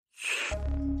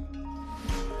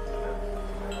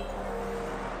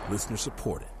Listener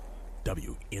supported.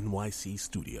 WNYC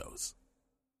Studios.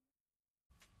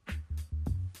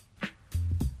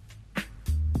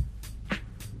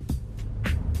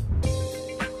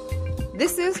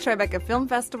 This is Tribeca Film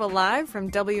Festival Live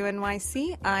from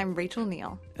WNYC. I'm Rachel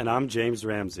Neal. And I'm James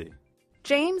Ramsey.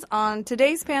 James, on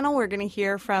today's panel, we're going to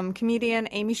hear from comedian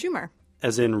Amy Schumer.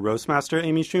 As in Roastmaster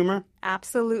Amy Schumer?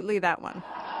 Absolutely that one.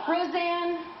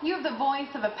 Roseanne, you have the voice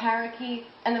of a parakeet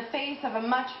and the face of a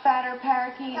much fatter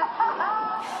parakeet.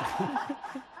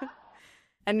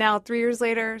 And now, 3 years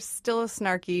later, still a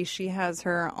snarky, she has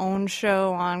her own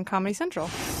show on Comedy Central.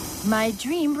 My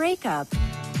dream breakup.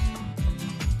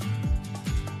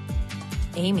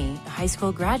 Amy, a high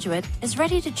school graduate, is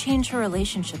ready to change her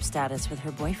relationship status with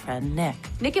her boyfriend, Nick.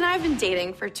 Nick and I have been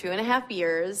dating for 2.5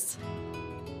 years.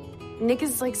 Nick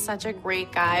is like such a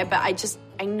great guy, but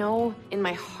I know in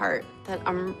my heart that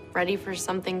I'm ready for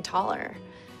something taller.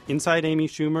 Inside Amy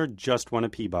Schumer just won a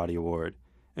Peabody Award.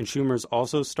 And Schumer's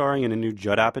also starring in a new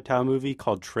Judd Apatow movie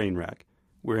called Trainwreck,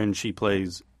 wherein she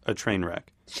plays a train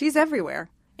wreck. She's everywhere.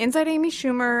 Inside Amy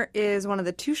Schumer is one of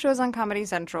the 2 shows on Comedy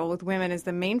Central with women as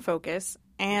the main focus,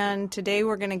 and today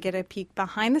we're going to get a peek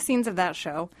behind the scenes of that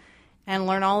show and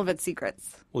learn all of its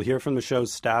secrets. We'll hear from the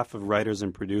show's staff of writers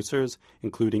and producers,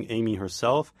 including Amy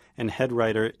herself and head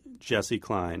writer Jesse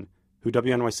Klein, who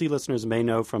WNYC listeners may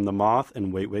know from The Moth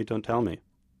and Wait, Wait, Don't Tell Me.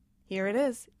 Here it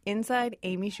is, Inside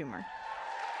Amy Schumer.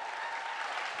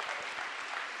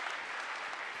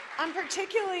 I'm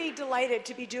particularly delighted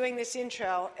to be doing this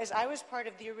intro as I was part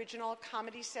of the original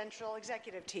Comedy Central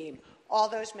executive team all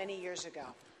those many years ago.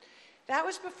 That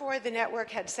was before the network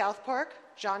had South Park,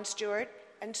 Jon Stewart,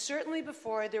 and certainly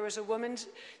before there was a woman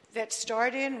that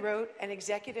starred in, wrote, and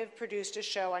executive produced a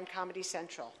show on Comedy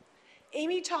Central.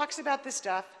 Amy talks about the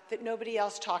stuff that nobody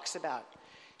else talks about.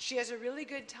 She has a really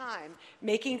good time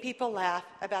making people laugh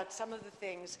about some of the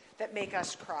things that make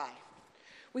us cry.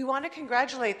 We want to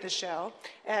congratulate the show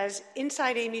as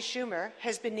Inside Amy Schumer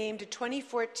has been named a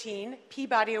 2014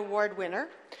 Peabody Award winner.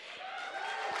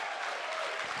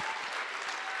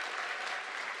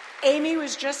 Amy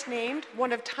was just named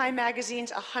one of Time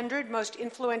Magazine's 100 most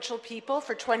influential people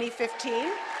for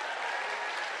 2015.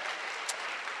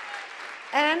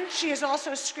 And she is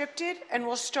also scripted and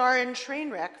will star in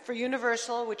Trainwreck for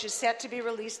Universal, which is set to be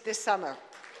released this summer.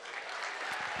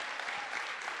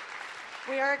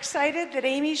 We are excited that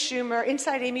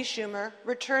Inside Amy Schumer,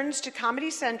 returns to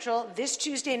Comedy Central this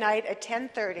Tuesday night at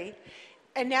 10:30.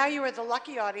 And now you are the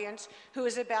lucky audience who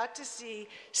is about to see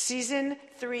Season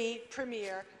 3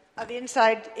 premiere of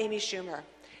Inside Amy Schumer.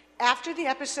 After the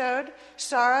episode,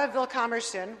 Sarah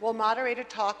Vilkomerson will moderate a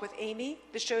talk with Amy,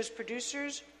 the show's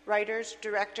producers, writers,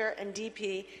 director, and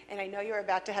DP, and I know you're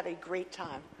about to have a great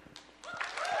time.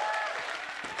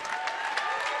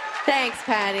 Thanks,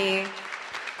 Patty.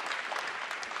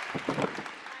 Hi, everyone.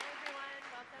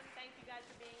 Welcome. Thank you guys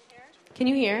for being here. Can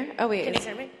you hear? Oh, wait. Can you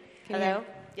hear me? Hello?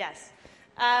 Yes.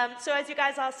 So as you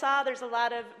guys all saw, there's a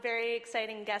lot of very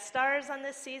exciting guest stars on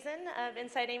this season of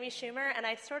Inside Amy Schumer, and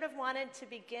I sort of wanted to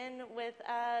begin with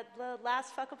the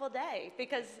last fuckable day,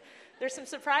 because there's some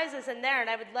surprises in there, and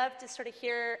I would love to sort of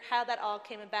hear how that all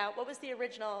came about. How did the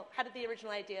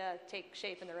original idea take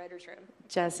shape in the writer's room?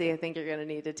 Jesse, I think you're going to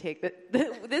need to take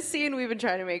this scene we've been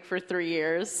trying to make for 3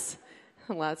 years.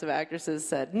 Lots of actresses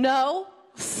said no.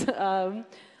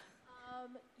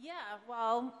 Yeah,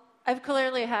 well, I've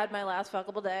clearly had my last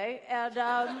fuckable day, and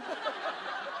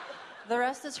the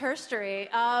rest is herstory.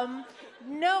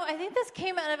 No, I think this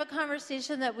came out of a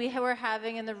conversation that we were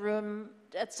having in the room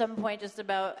at some point, just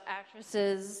about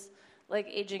actresses like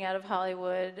aging out of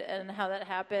Hollywood and how that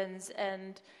happens,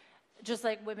 and just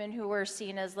like women who were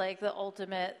seen as like the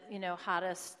ultimate,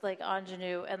 hottest, like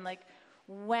ingenue, and like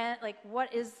when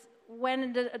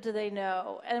do they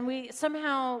know? And we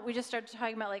just started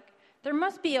talking about like there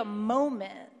must be a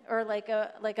moment or like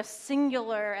a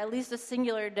singular, at least a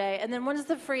singular day. And then once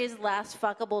the phrase "last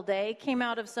fuckable day" came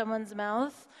out of someone's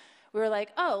mouth, we were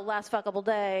like, oh, last fuckable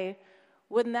day.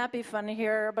 Wouldn't that be fun to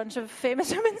hear a bunch of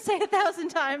famous women say 1,000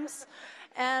 times?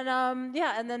 And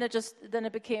and then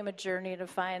it became a journey to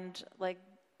find like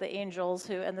the angels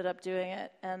who ended up doing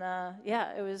it. And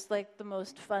it was like the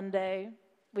most fun day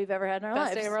we've ever had in our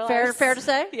lives. Best day of our lives. Fair to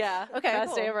say? Yeah. Okay. Best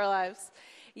Cool. day of our lives.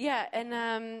 Yeah,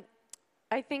 and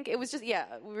I think it was just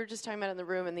we were just talking about it in the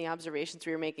room and the observations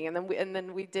we were making, and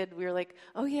then we were like,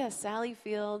 oh yeah, Sally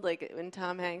Field, like when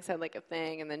Tom Hanks had like a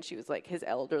thing, and then she was like his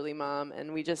elderly mom,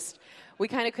 and we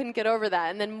kind of couldn't get over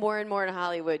that. And then more and more in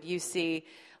Hollywood, you see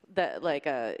that like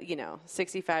a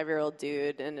 65-year-old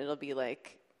dude, and it'll be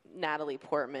like Natalie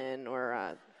Portman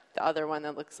or the other one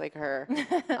that looks like her.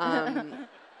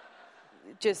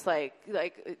 just like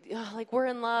we're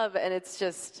in love, and it's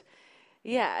just.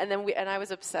 Yeah, and I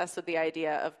was obsessed with the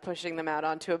idea of pushing them out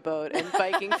onto a boat and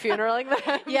Viking funeraling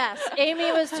them. Yes,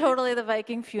 Amy was totally the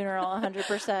Viking funeral,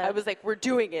 100%. I was like, we're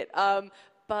doing it.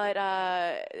 But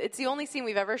it's the only scene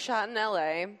we've ever shot in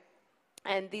LA.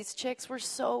 And these chicks were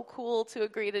so cool to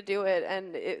agree to do it.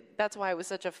 And that's why it was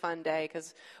such a fun day,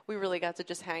 because we really got to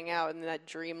just hang out in that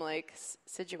dreamlike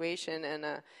situation. And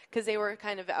because they were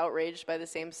kind of outraged by the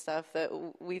same stuff that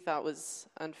we thought was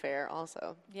unfair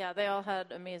also. Yeah, they all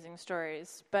had amazing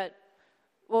stories. But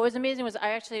what was amazing was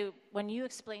when you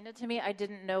explained it to me, I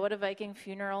didn't know what a Viking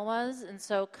funeral was. And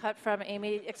so cut from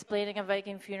Amy explaining a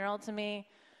Viking funeral to me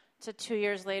to 2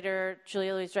 years later,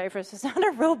 Julia Louis-Dreyfus is on a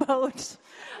rowboat.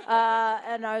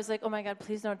 And I was like, oh my God,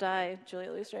 please don't die,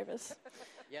 Julia Louis-Dreyfus.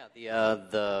 Yeah,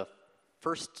 the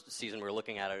first season we were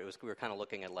looking at it, we were kind of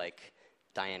looking at like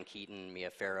Diane Keaton,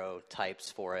 Mia Farrow types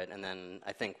for it. And then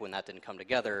I think when that didn't come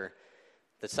together,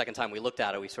 the second time we looked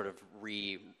at it, we sort of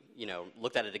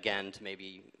looked at it again to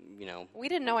maybe, We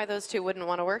didn't know why those two wouldn't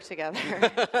want to work together.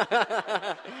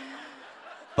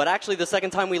 But actually, the second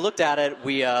time we looked at it,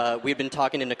 we'd been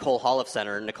talking to Nicole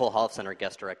Holofcener. Nicole Holofcener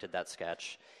guest directed that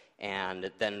sketch,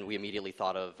 and then we immediately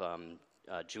thought of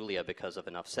Julia because of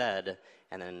Enough Said,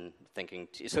 and then thinking.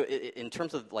 So in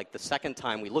terms of like the second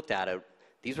time we looked at it,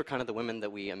 these were kind of the women that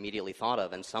we immediately thought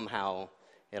of, and somehow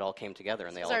it all came together,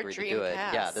 and they all agreed to do it.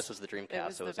 Cast. Yeah, this was the dream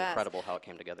cast, so it was incredible how it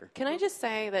came together. Can I just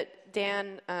say that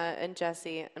Dan and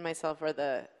Jesse and myself are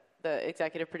the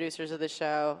executive producers of the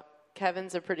show.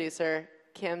 Kevin's a producer.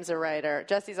 Kim's a writer.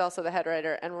 Jesse's also the head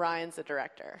writer, and Ryan's the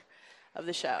director of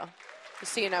the show.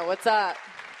 Just so you know, what's up?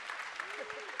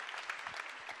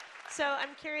 So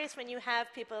I'm curious, when you have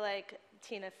people like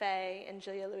Tina Fey and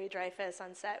Julia Louis-Dreyfus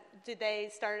on set, did they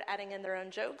start adding in their own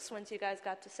jokes once you guys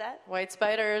got to set? White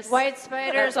Spiders. White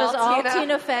Spiders was all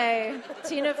Tina Fey.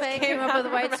 Tina Fey came up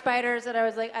with White Spiders, and I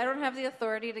was like, I don't have the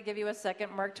authority to give you a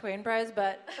second Mark Twain Prize,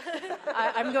 but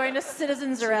I'm going to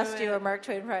citizens arrest you a Mark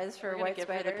Twain Prize for White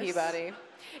Spiders. The Peabody.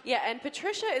 Yeah, and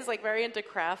Patricia is like very into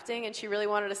crafting, and she really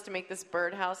wanted us to make this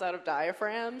birdhouse out of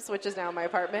diaphragms, which is now my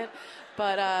apartment.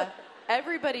 But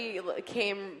everybody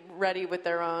came ready with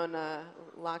their own,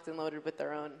 locked and loaded with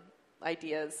their own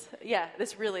ideas. Yeah,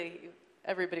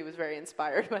 everybody was very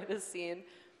inspired by this scene.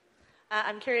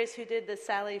 I'm curious who did the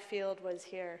Sally Field Was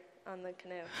Here on the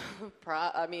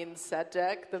canoe. Set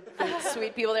deck, the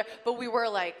sweet people there. But we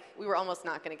were almost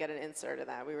not going to get an insert of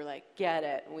that. We were like, get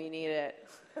it, we need it.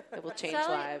 It will change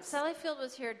lives. Sally Field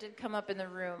Was Here did come up in the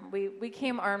room. We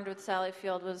came armed with Sally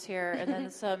Field Was Here, and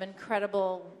then some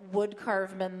incredible wood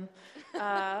carvemen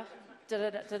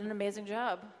did an amazing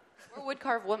job. We're wood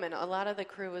carved women. A lot of the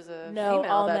crew was no,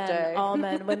 female all that men, day. all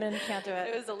men. Women can't do it.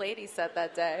 It was a lady set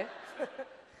that day.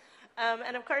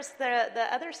 And of course, the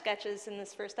other sketches in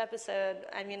this first episode.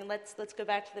 I mean, let's go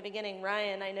back to the beginning.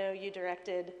 Ryan, I know you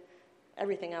directed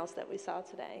everything else that we saw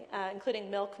today, including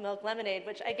Milk, Milk, Lemonade,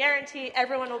 which I guarantee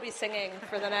everyone will be singing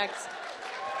for the next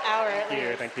hour at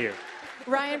least. Thank you.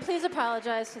 Ryan, please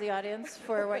apologize to the audience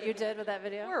for what you did with that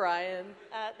video. Poor Ryan.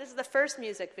 This is the first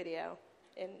music video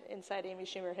inside Amy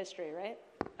Schumer history, right?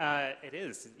 It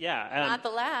is, yeah. Not the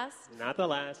last. Not the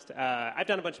last. I've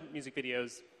done a bunch of music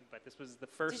videos, but this was the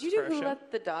first. Did you do Who show.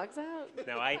 Let the Dogs Out?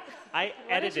 No, I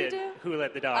edited did you do? Who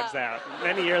Let the Dogs Out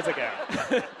many years ago.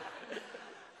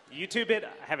 YouTube it.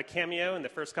 I have a cameo in the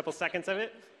first couple seconds of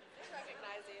it.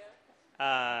 I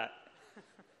recognize you.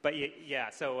 But yeah,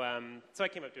 so I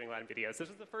came up doing a lot of videos. This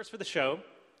was the first for the show,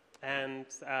 and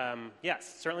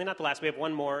yes, certainly not the last. We have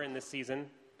one more in this season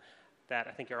that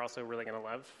I think you're also really going to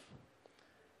love.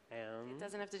 It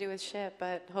doesn't have to do with shit,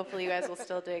 but hopefully you guys will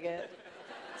still dig it.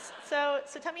 So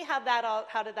tell me how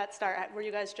did that start? Were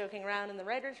you guys joking around in the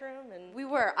writer's room? And we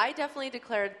were. I definitely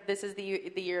declared this is the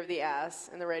year of the ass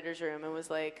in the writer's room, and was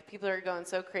like, people are going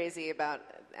so crazy about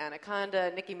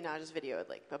Anaconda. Nicki Minaj's video had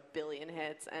like 1 billion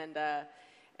hits, and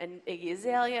Iggy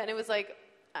Azalea, and it was like,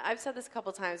 I've said this a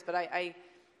couple times, but I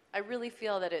really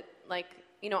feel that it, like,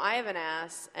 I have an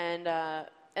ass, and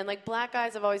like black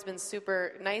guys have always been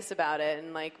super nice about it,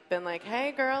 and like been like,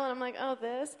 hey girl, and I'm like, oh,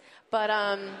 this,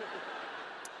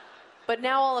 but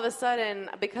now all of a sudden,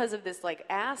 because of this like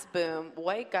ass boom,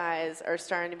 white guys are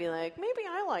starting to be like, maybe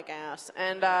I like ass,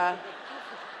 and I'm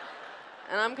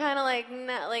kind of like,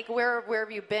 nah, like where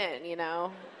have you been,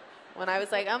 When I was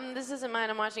like, this isn't mine,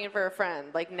 I'm watching it for a friend.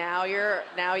 Like now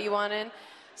you want in.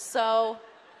 So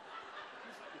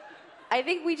I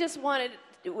think we just wanted,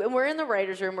 we're in the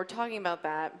writer's room, we're talking about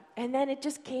that, and then it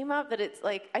just came up that it's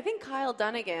like, I think Kyle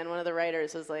Dunnigan, one of the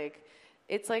writers, was like,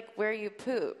 it's like where you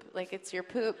poop, like it's your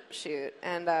poop shoot,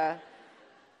 and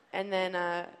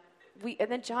then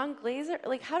and then John Glazer,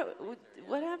 like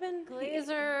what happened?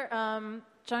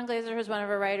 John Glazer, who's one of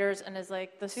our writers, and is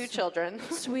like the 2 children,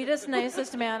 sweetest,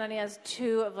 nicest man, and he has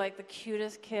 2 of like the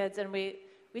cutest kids. And we'd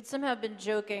somehow been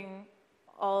joking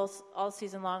all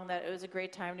season long that it was a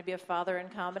great time to be a father in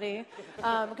comedy,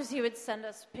 because he would send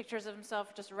us pictures of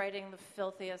himself just writing the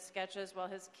filthiest sketches while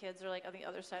his kids are like on the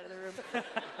other side of the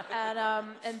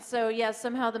room. And so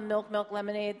somehow the milk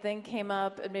lemonade thing came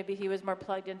up, and maybe he was more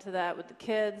plugged into that with the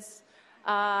kids.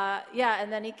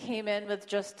 And then he came in with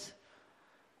just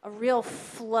a real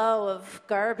flow of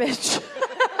garbage.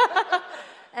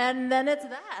 And then it's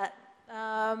that.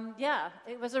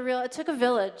 It took a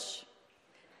village,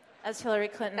 as Hillary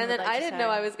Clinton and would then like I to didn't say.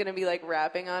 know I was going to be like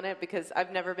rapping on it, because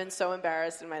I've never been so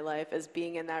embarrassed in my life as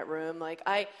being in that room. Like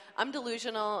I'm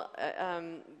delusional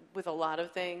with a lot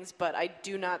of things, but I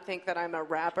do not think that I'm a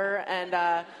rapper.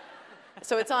 And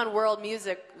so it's on World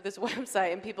Music, this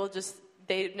website, and people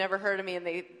they've never heard of me, and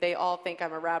they all think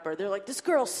I'm a rapper. They're like, this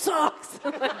girl sucks.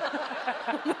 I'm like,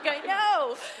 I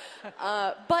know.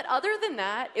 But other than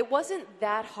that, it wasn't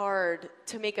that hard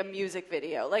to make a music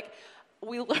video. Like,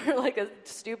 we learned like a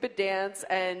stupid dance,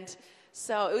 and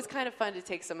so it was kind of fun to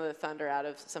take some of the thunder out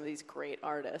of some of these great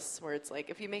artists, where it's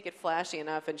like, if you make it flashy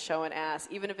enough and show an ass,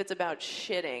 even if it's about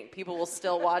shitting, people will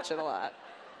still watch it a lot.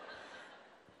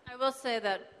 I will say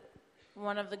that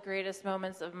one of the greatest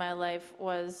moments of my life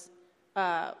was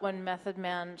when Method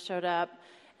Man showed up.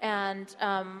 And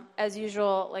as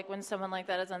usual, like when someone like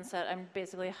that is on set, I'm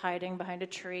basically hiding behind a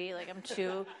tree. Like I'm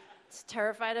too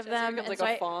terrified of them. Becomes and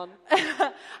like a fawn.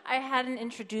 I hadn't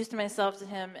introduced myself to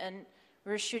him, and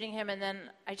we were shooting him, and then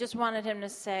I just wanted him to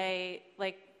say,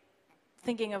 like,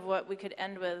 thinking of what we could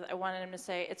end with, I wanted him to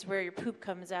say, "It's where your poop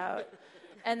comes out."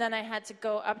 And then I had to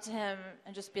go up to him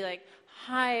and just be like,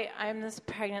 "Hi, I'm this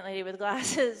pregnant lady with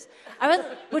glasses.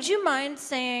 Would you mind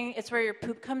saying, 'It's where your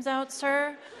poop comes out,'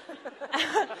 sir?"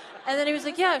 And then he was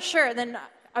like, "Yeah, sure." And then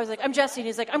I was like, "I'm Jesse," and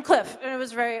he's like, "I'm Cliff." And it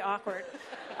was very awkward.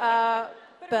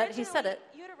 But he said it.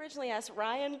 You had originally asked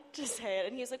Ryan to say it,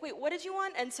 and he was like, "Wait, what did you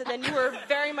want?" And so then you were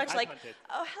very much like,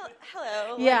 "Oh,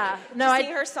 hello." Yeah, like, no, just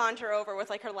seeing her saunter over with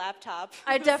like her laptop.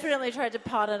 I definitely tried to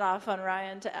pawn it off on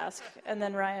Ryan to ask, and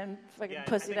then Ryan fucking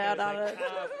pussied out on it.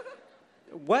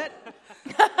 What?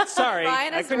 Sorry,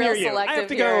 Ryan I has couldn't real hear you. I have selective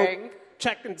to hearing. go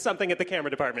check something at the camera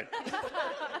department.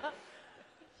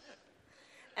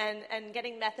 And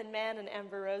getting Method Man and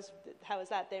Amber Rose, how was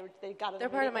that? They got it. They're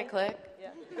part of my clique.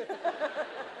 Yeah.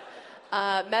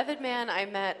 Method Man, I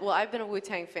met. Well, I've been a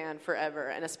Wu-Tang fan forever,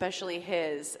 and especially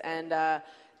his, and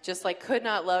just like could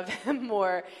not love him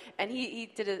more. And he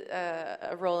did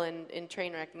a role in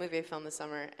Trainwreck, the movie I filmed this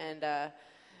summer, and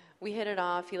we hit it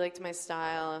off. He liked my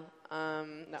style.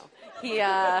 No,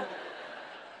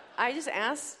 I just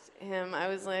asked him, I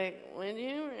was like, would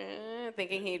you?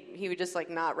 Thinking he would just like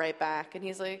not write back. And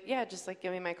he's like, yeah, just like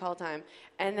give me my call time.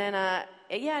 And then,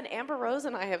 and Amber Rose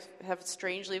and I have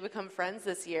strangely become friends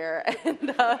this year.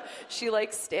 And she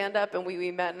likes stand up, and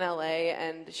we met in LA,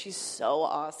 and she's so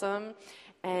awesome.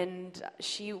 And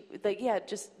she,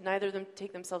 just neither of them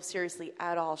take themselves seriously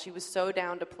at all. She was so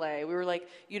down to play. We were like,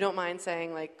 you don't mind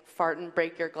saying, like, fart and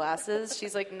break your glasses?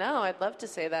 She's like, no, I'd love to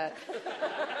say that.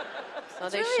 So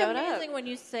It's they really showed amazing up. when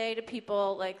you say to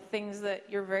people, like, things that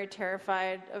you're very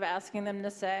terrified of asking them to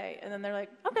say, and then they're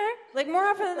like, okay. Like, more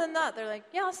often than not, they're like,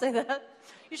 yeah, I'll say that.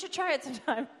 You should try it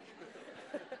sometime.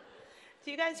 Do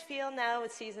you guys feel now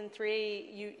with season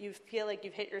 3, you feel like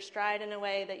you've hit your stride in a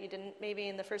way that you didn't maybe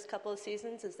in the first couple of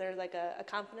seasons? Is there like a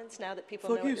confidence now that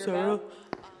people know what you're about?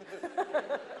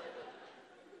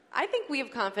 I think we have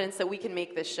confidence that we can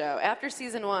make this show. After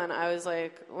season 1, I was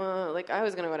like, well, like I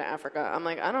was going to go to Africa. I'm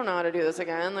like, I don't know how to do this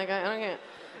again. Like, I don't get.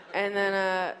 And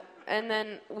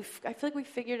then I feel like we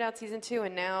figured out season 2,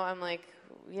 and now I'm like,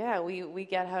 yeah, we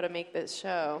get how to make this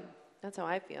show. That's how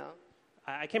I feel.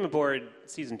 I came aboard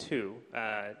season 2,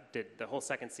 did the whole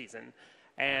second season,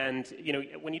 and you know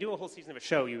when you do a whole season of a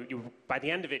show, you by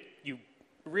the end of it you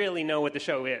really know what the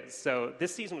show is. So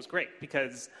this season was great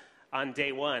because on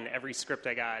day 1, every script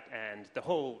I got and the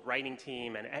whole writing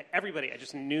team and everybody, I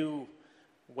just knew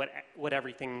what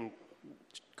everything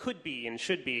could be and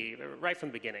should be right from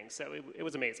the beginning. So it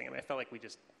was amazing. I mean, I felt like we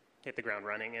just hit the ground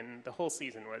running, and the whole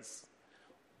season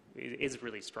is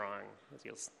really strong, as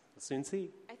you'll soon see.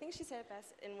 I think she said it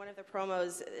best in one of the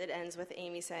promos. It ends with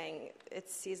Amy saying,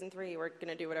 "It's season 3. We're going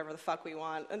to do whatever the fuck we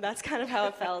want," and that's kind of how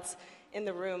it felt in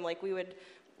the room. Like we would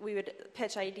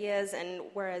pitch ideas, and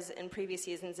whereas in previous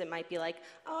seasons it might be like,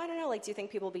 "Oh, I don't know. Like, do you think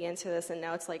people will be into this?" And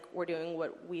now it's like we're doing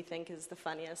what we think is the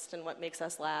funniest and what makes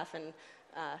us laugh, and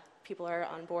people are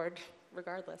on board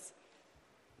regardless.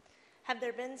 Have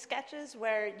there been sketches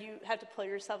where you have to pull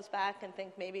yourselves back and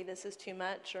think maybe this is too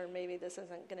much or maybe this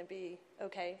isn't going to be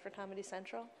okay for Comedy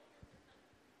Central?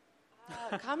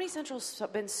 Comedy Central's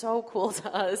been so cool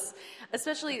to us.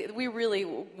 Especially, we really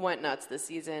went nuts this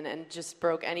season and just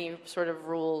broke any sort of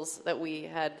rules that we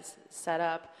had set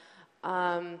up.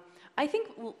 I think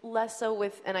less so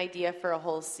with an idea for a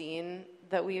whole scene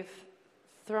that we've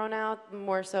thrown out,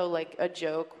 more so like a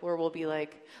joke where we'll be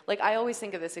like I always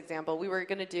think of this example. We were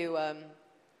going to do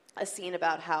a scene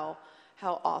about how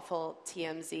awful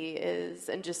TMZ is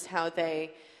and just how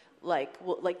they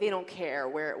they don't care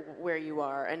where you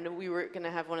are, and we were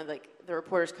gonna have one of the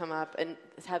reporters come up and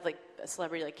have a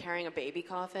celebrity carrying a baby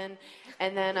coffin,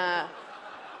 and then and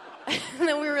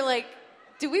then we were like,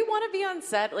 do we want to be on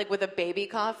set with a baby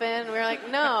coffin? We were like,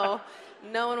 no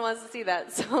one wants to see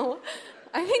that. So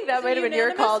I think that might have been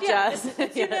your call, Jess.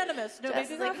 It's unanimous. No Jess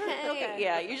baby is like, coffin? hey. Okay.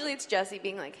 Yeah, usually it's Jessie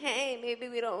being like, hey, maybe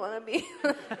we don't want to be.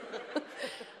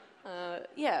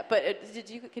 Yeah, but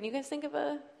can you guys think of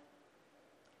a?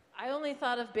 I only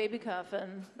thought of baby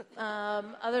coffin.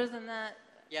 Other than that,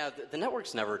 Yeah, the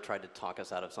network's never tried to talk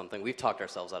us out of something. We've talked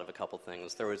ourselves out of a couple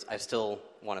things. I still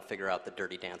want to figure out the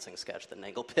Dirty Dancing sketch that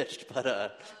Nagel pitched,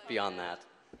 but beyond that.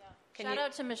 shout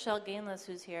out to Michelle Gainless,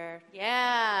 who's here.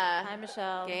 Yeah. Hi,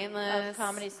 Michelle. Gainless. Of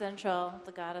Comedy Central,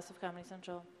 the goddess of Comedy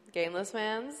Central. Gainless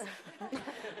fans.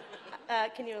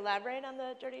 Can you elaborate on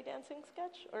the Dirty Dancing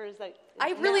sketch, or is that?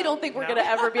 I really don't think we're going to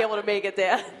ever be able to make it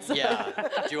dance. Yeah.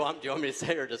 Do you want me to say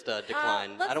it or just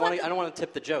decline? I don't want to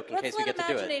tip the joke in case we get to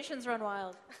do it. Let's let imaginations run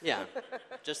wild. Yeah.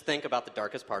 Just think about the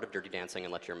darkest part of Dirty Dancing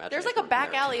and let your imagination. There's a back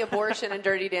run there. alley abortion in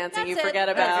Dirty Dancing you That's forget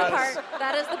it. about. That's the part.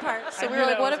 That is the part. So we were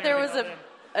like, what if there was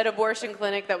an abortion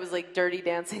clinic that was Dirty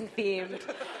Dancing themed?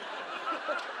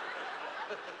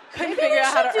 Couldn't figure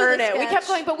out how to earn it. We kept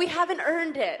going, but we haven't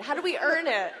earned it. How do we earn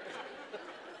it?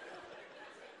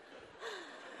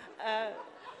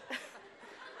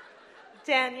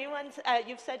 Dan,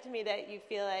 you've said to me that you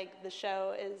feel like the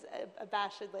show is a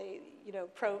abashedly,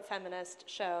 pro-feminist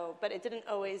show, but it didn't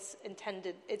always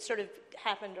intended. It sort of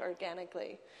happened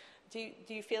organically. Do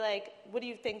you feel like? What do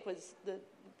you think was the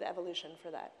evolution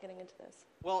for that? Getting into this.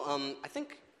 Well, I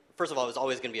think first of all, it was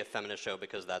always going to be a feminist show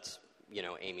because that's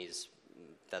Amy's.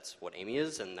 That's what Amy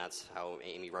is, and that's how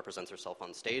Amy represents herself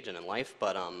on stage and in life.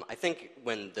 But I think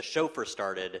when the show first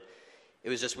started, it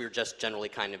was we were just generally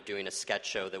kind of doing a sketch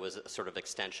show that was a sort of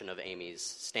extension of Amy's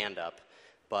stand-up.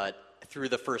 But through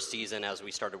the first season, as we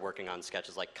started working on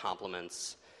sketches like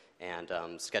Compliments and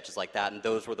sketches like that, and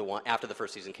those were the one after the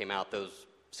first season came out, those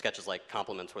sketches like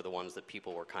Compliments were the ones that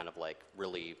people were kind of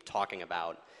really talking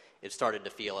about. It started to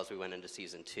feel as we went into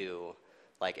season 2,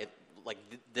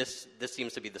 this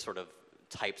seems to be the sort of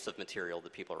types of material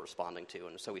that people are responding to,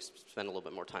 and so we spend a little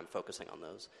bit more time focusing on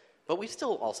those. But we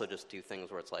still also just do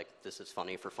things where it's this is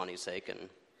funny for funny's sake, and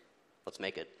let's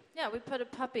make it. Yeah, we put a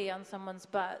puppy on someone's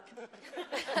butt.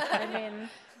 I mean,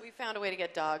 we found a way to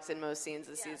get dogs in most scenes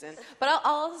this season. But I'll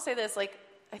also say this, I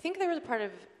think there was a part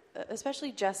of,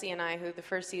 especially Jessie and I, who the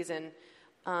first season,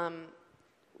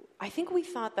 I think we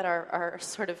thought that our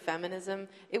sort of feminism,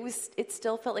 it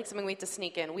still felt like something we had to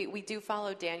sneak in. We do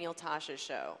follow Daniel Tosh's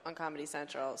show on Comedy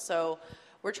Central, so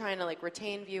we're trying to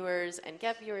retain viewers and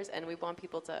get viewers, and we want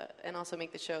people to, and also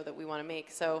make the show that we want to make.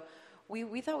 So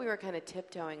we thought we were kind of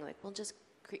tiptoeing, we'll just,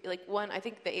 I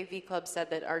think the AV Club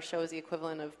said that our show is the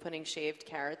equivalent of putting shaved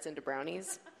carrots into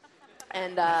brownies.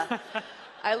 And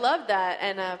I loved that,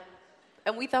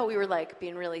 and we thought we were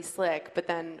being really slick, but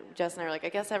then Jess and I were I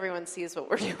guess everyone sees what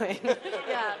we're doing.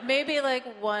 yeah, maybe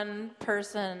one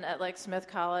person at Smith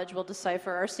College will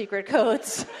decipher our secret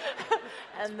codes,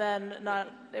 and then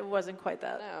it wasn't quite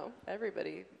that. No,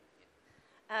 everybody.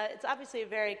 It's obviously a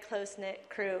very close-knit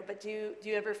crew, but do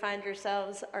you ever find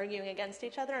yourselves arguing against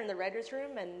each other in the writers'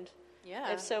 room? And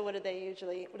yeah. If so, what are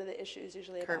the issues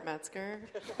usually Kurt about? Metzger.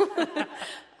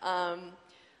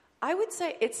 I would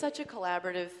say it's such a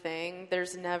collaborative thing.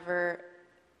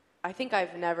 I think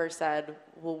I've never said,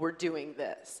 well, we're doing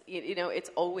this.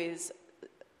 It's always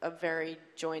a very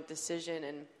joint decision,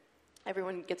 and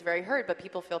everyone gets very hurt, but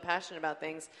people feel passionate about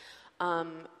things.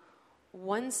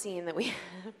 One scene that we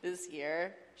have this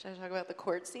year, should I talk about the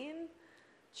court scene?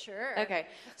 Sure. Okay.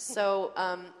 So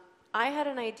I had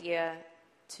an idea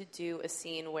to do a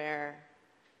scene where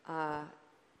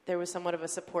there was somewhat of a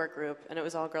support group, and it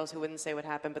was all girls who wouldn't say what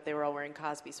happened, but they were all wearing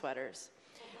Cosby sweaters.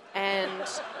 And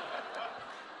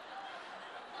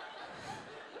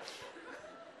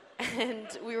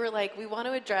we were we want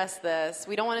to address this.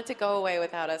 We don't want it to go away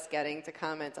without us getting to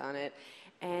comment on it.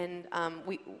 And I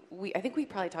think we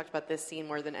probably talked about this scene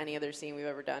more than any other scene we've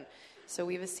ever done. So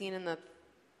we have a scene in the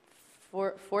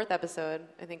fourth episode,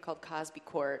 I think, called Cosby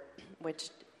Court, which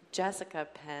Jessica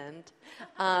penned,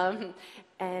 and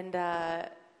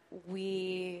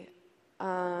we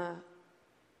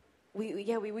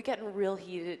would get in real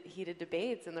heated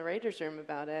debates in the writers' room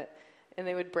about it, and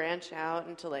they would branch out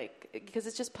into because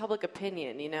it's just public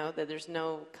opinion, that there's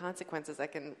no consequences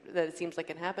that it seems like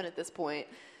can happen at this point.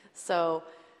 So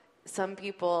some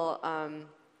people,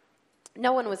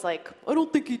 no one was like, I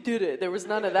don't think he did it. There was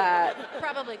none of that.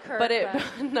 Probably Kurt.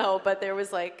 But there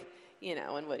was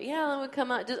and Woody Allen would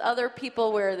come out, just other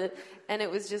people and it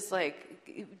was just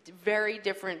very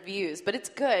different views. But it's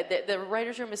good. The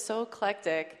writer's room is so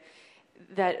eclectic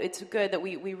that it's good that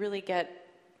we really get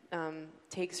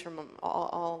takes from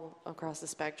all across the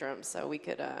spectrum, so we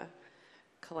could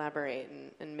collaborate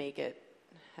and make it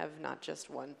have not just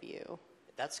one view.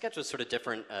 That sketch was sort of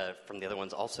different from the other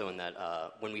ones also in that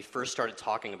when we first started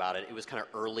talking about it, it was kind of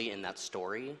early in that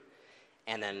story.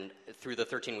 And then through the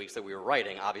 13 weeks that we were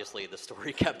writing, obviously the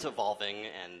story kept evolving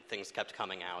and things kept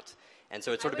coming out. And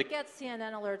so it sort I would get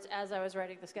CNN alerts as I was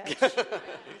writing the sketch.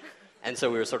 And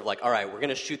so we were sort of like, all right, we're going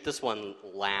to shoot this one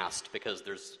last because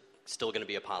there's still going to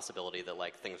be a possibility that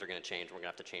things are going to change. We're going to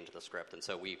have to change the script. And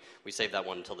so we saved that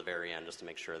one until the very end just to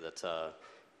make sure that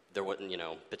there wasn't,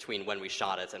 between when we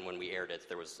shot it and when we aired it,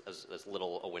 there was as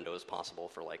little a window as possible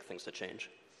for things to change.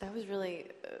 That was really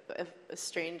a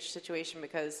strange situation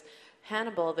because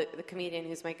Hannibal, the comedian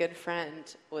who's my good friend,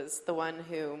 was the one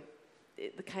who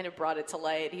kind of brought it to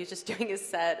light. He was just doing his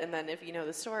set, and then if you know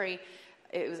the story,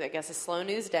 it was, I guess, a slow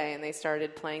news day, and they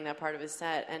started playing that part of his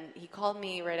set. And he called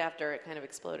me right after it kind of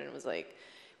exploded and was like,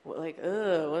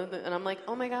 ugh. And I'm like,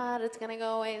 oh my God, it's going to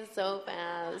go away so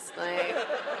fast.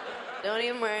 Don't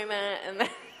even worry about it. And then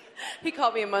he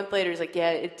called me a month later. He's like,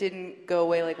 yeah, it didn't go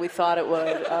away like we thought it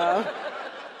would.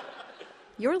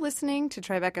 You're listening to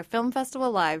Tribeca Film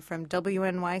Festival Live from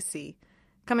WNYC.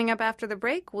 Coming up after the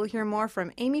break, we'll hear more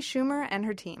from Amy Schumer and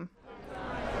her team.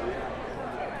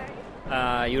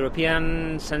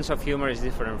 European sense of humor is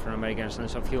different from American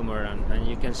sense of humor, and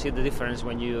you can see the difference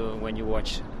when you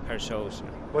watch her shows.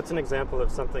 What's an example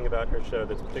of something about her show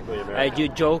that's particularly American? You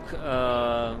joke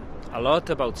a lot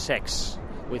about sex,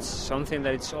 which is something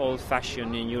that it's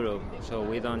old-fashioned in Europe, so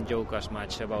we don't joke as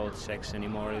much about sex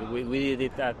anymore. We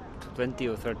did that 20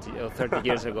 or 30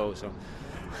 years ago. So.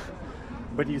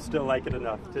 But you still like it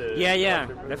enough to... Yeah,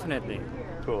 definitely.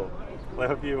 Cool. Well, I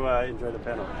hope you enjoy the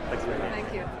panel. Thanks very much.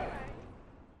 Thank you.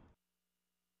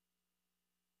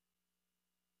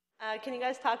 Can you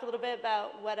guys talk a little bit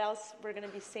about what else we're going to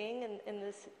be seeing in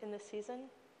this season?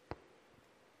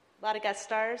 A lot of guest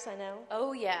stars, I know.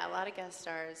 Oh, yeah, a lot of guest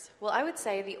stars. Well, I would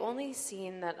say the only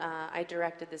scene that I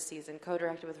directed this season,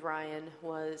 co-directed with Ryan,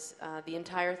 was the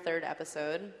entire third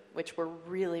episode, which we're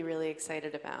really, really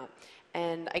excited about.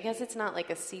 And I guess it's not like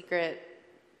a secret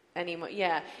anymore.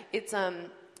 Yeah, it's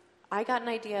I got an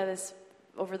idea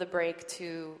over the break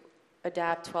to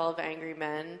adapt 12 Angry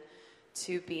Men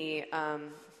to be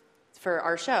for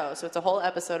our show. So it's a whole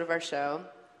episode of our show,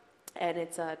 and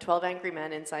it's 12 Angry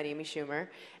Men inside Amy Schumer.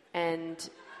 And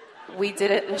we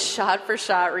did it in a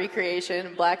shot-for-shot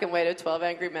recreation, black and white, of 12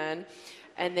 Angry Men.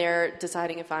 And they're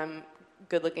deciding if I'm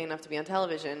good-looking enough to be on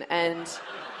television. And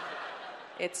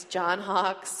it's John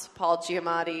Hawkes, Paul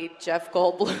Giamatti, Jeff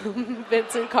Goldblum,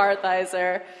 Vincent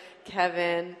Kartheiser,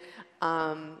 Kevin,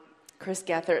 Chris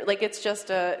Gethard. It's just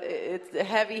it's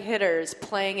heavy hitters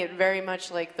playing it very much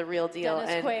like the real deal.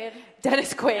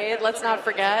 Dennis Quaid, let's not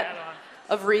forget,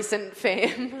 of recent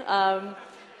fame.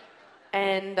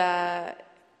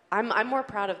 I'm more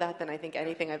proud of that than I think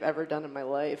anything I've ever done in my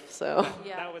life. So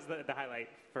yeah. That was the highlight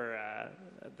for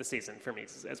the season for me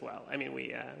as well. I mean,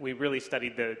 we really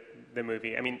studied the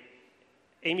movie. I mean,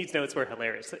 Amy's notes were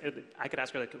hilarious. I could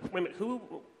ask her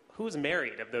who's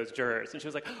married of those jurors, and she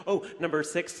was like, oh, number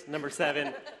 6, number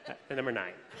 7, and number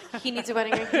 9. He needs a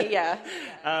wedding ring. Yeah.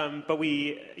 But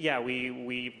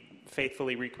we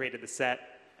faithfully recreated the set.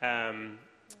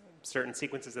 Certain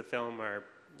sequences of film are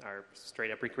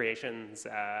straight up recreations.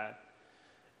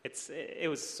 It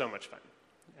was so much fun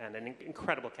and an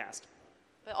incredible cast.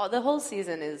 But the whole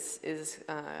season is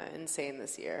insane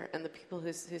this year, and the people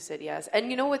who said yes.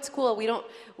 And you know what's cool?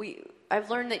 I've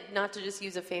learned that not to just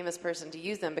use a famous person to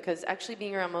use them, because actually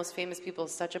being around most famous people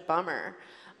is such a bummer.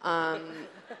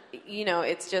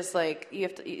 It's just like you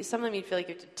have to. Some of them you feel like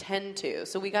you have to tend to.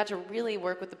 So we got to really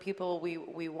work with the people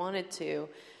we wanted to,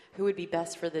 who would be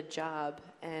best for the job.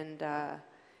 And I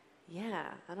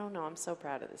don't know. I'm so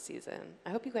proud of this season.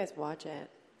 I hope you guys watch it.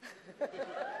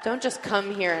 Don't just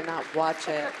come here and not watch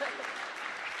it.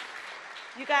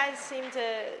 You guys seem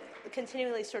to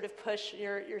continually sort of push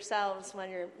yourselves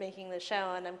when you're making the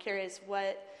show, and I'm curious,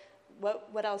 what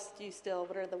what else do you still?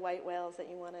 What are the white whales that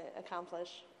you want to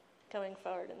accomplish going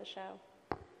forward in the show?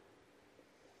 I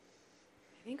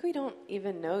think we don't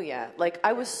even know yet. Like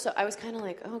I was kind of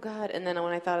like, oh God, and then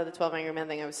when I thought of the 12 Angry Men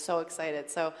thing, I was so excited.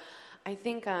 So I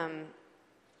think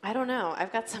I don't know.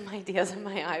 I've got some ideas on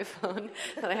my iPhone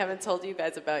that I haven't told you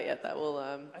guys about yet. That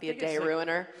will be a day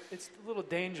ruiner. It's a little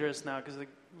dangerous now because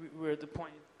we're at the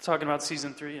point talking about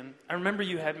season 3, and I remember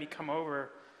you had me come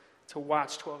over to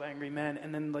watch 12 Angry Men,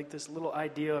 and then like this little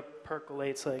idea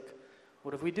percolates like,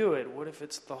 what if we do it? What if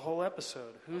it's the whole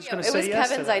episode? Who's going to say yes to that? It was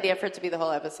Kevin's idea for it to be the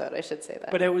whole episode. I should say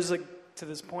that. But it was like to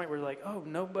this point where like, oh,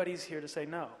 nobody's here to say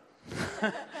no.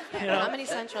 Comedy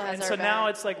Central has and our so back. now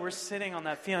it's like we're sitting on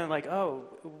that feeling like, oh,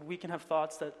 we can have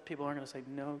thoughts that people aren't going to say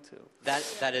no to.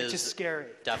 That is just scary.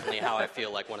 Definitely how I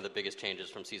feel like one of the biggest changes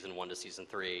from season 1 to season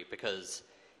 3, because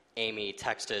Amy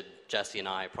texted Jesse and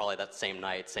I probably that same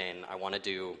night saying, I want to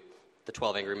do the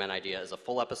 12 Angry Men idea as a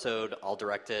full episode. I'll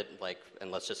direct it,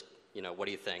 and let's just, what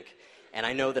do you think? And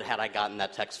I know that had I gotten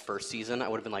that text first season, I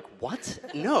would have been like, what?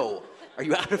 No. Are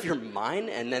you out of your mind?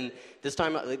 And then this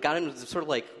time I got in sort of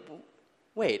like,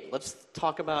 wait, let's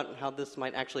talk about how this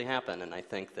might actually happen. And I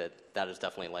think that is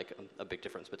definitely like a big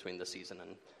difference between this season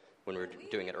and when we were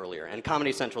doing it earlier. And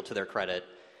Comedy Central, to their credit,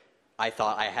 I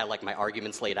thought I had like my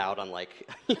arguments laid out on like,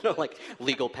 like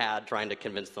legal pad, trying to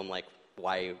convince them like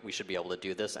why we should be able to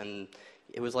do this. And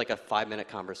it was like a 5-minute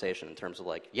conversation in terms of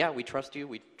like, yeah, we trust you,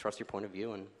 we trust your point of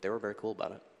view, and they were very cool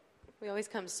about it. We always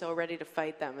come so ready to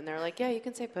fight them, and they're like, yeah, you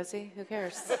can say pussy, who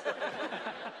cares?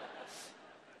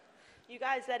 You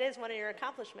guys, that is one of your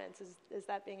accomplishments, is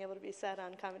that being able to be said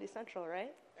on Comedy Central,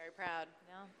 right? Very proud.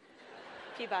 Yeah.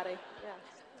 Peabody,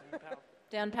 yeah.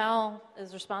 Dan Powell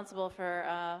is responsible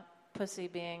for pussy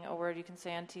being a word you can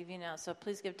say on TV now, so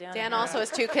please give Dan. Dan also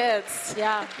has 2 kids.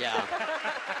 Yeah. Yeah.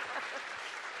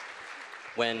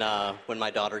 When my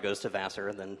daughter goes to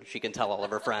Vassar, then she can tell all of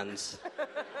her friends,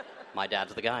 my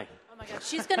dad's the guy. Oh my God,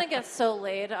 she's gonna get so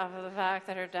laid off of the fact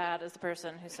that her dad is the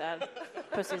person who said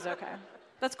pussy's okay.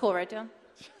 That's cool, right, Dan?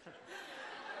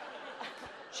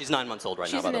 She's 9 months old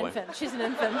right now, by the way. She's an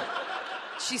infant.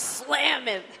 She's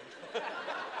slamming.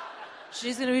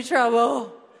 She's gonna be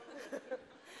trouble.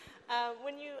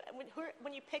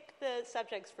 When you pick the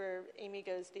subjects for Amy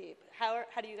Goes Deep, how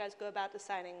do you guys go about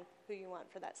deciding who you want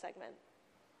for that segment?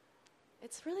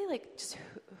 It's really like just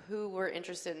who we're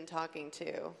interested in talking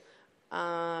to.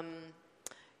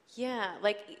 Yeah,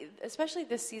 like especially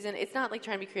this season, it's not like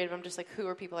trying to be creative. I'm just like, who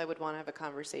are people I would want to have a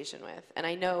conversation with? And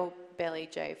I know Bailey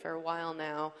J for a while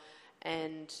now,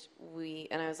 and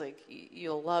I was like,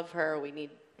 you'll love her. We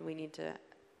need to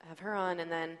have her on.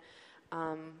 And then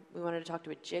we wanted to talk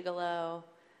to a gigolo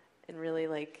and really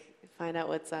like find out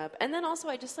what's up. And then also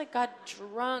I just like got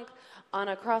drunk on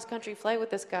a cross country flight with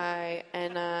this guy,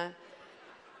 and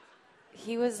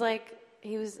he was like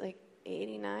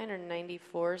 89 or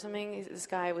 94 or something. This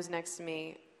guy was next to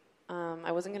me.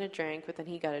 I wasn't going to drink, but then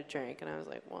he got a drink, and I was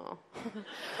like, well.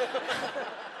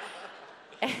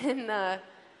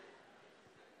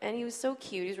 And he was so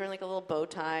cute. He was wearing like a little bow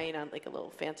tie, like a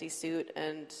little fancy suit.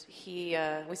 And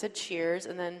we said cheers,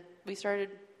 and then we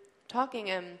started talking.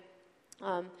 And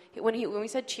when we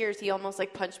said cheers, he almost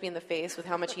like punched me in the face with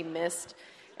how much he missed.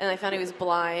 And I found he was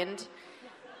blind.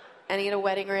 And he had a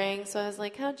wedding ring, so I was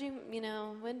like, how'd you,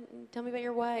 tell me about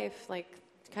your wife, like,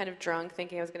 kind of drunk,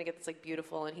 thinking I was going to get this, like,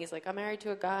 beautiful, and he's like, I'm married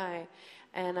to a guy,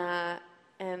 and I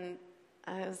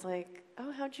was like,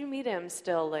 oh, how'd you meet him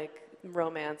still, like,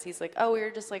 romance? He's like, oh, we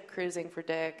were just, like, cruising for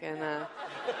dick, and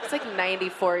he's, like,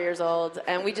 94 years old,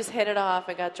 and we just hit it off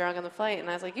and got drunk on the flight, and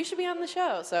I was like, you should be on the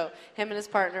show, so him and his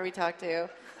partner we talked to.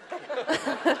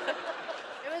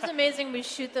 It was amazing. We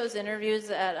shoot those interviews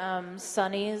at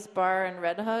Sonny's bar in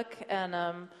Red Hook,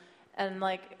 and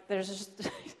like there's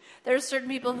certain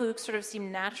people who sort of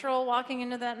seem natural walking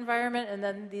into that environment, and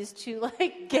then these 2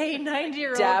 like gay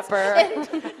 90-year-olds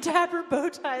dapper bow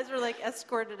ties were like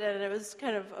escorted in, and it was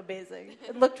kind of amazing.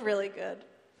 It looked really good.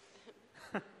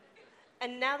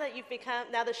 And now that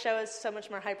the show is so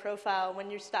much more high profile, when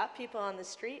you stop people on the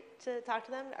street to talk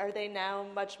to them, are they now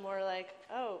much more like,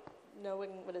 oh,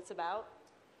 knowing what it's about?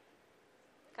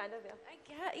 Kind of, yeah.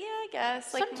 I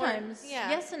guess. Like sometimes, yeah.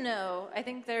 Yes and no. I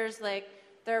think there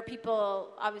are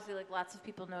people, obviously, like lots of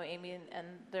people know Amy, and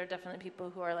there are definitely people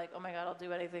who are like, oh my God, I'll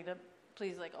do anything to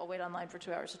please, like, I'll wait online for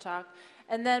 2 hours to talk.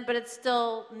 And then, but it's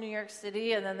still New York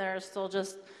City, and then there's still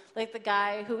just, like, the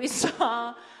guy who we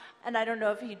saw, and I don't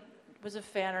know if he was a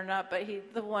fan or not, but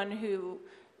the one who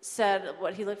said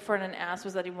what he looked for in an ass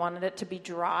was that he wanted it to be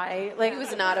dry. Like, he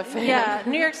was not a fan. Yeah,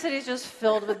 New York City is just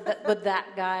filled with that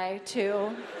guy too.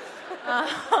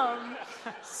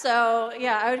 So,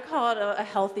 yeah, I would call it a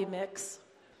healthy mix.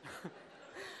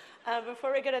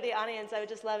 Before we go to the audience, I would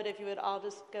just love it if you would all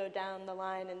just go down the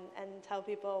line and tell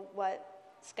people what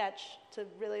sketch to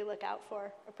really look out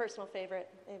for, a personal favorite,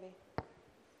 maybe.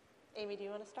 Amy, do you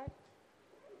want to start?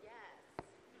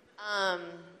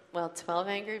 Well, 12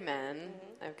 Angry Men,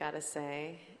 I've got to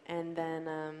say. And then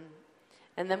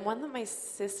one that my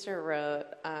sister wrote,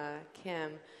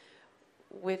 Kim,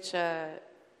 which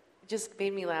just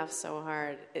made me laugh so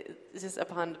hard. It's just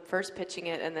upon first pitching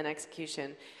it and then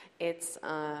execution. It's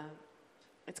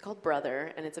called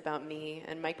Brother, and it's about me.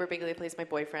 And Mike Birbiglia plays my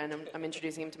boyfriend. I'm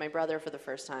introducing him to my brother for the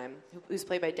first time, who's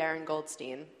played by Darren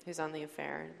Goldstein, who's on The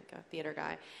Affair, like a theater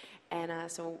guy.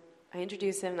 And so I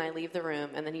introduce him, and I leave the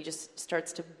room, and then he just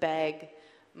starts to beg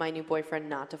my new boyfriend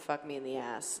not to fuck me in the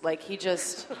ass. Like, he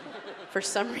just, for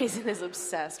some reason, is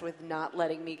obsessed with not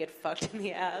letting me get fucked in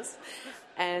the ass.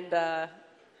 And,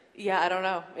 yeah, I don't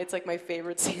know. It's like my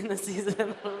favorite scene this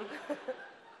season.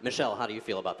 Michelle, how do you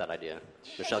feel about that idea?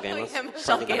 Michelle Gainless? Yeah,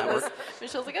 Michelle Gainless.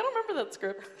 Michelle's like, I don't remember that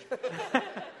script.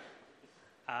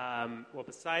 Well,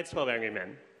 besides 12 Angry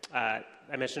Men, I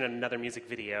mentioned another music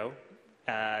video.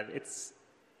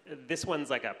 This one's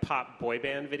like a pop boy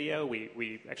band video.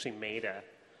 We actually made a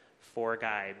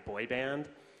 4-guy boy band.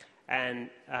 And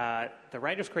the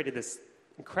writers created this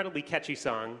incredibly catchy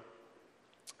song.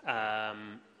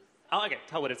 I'll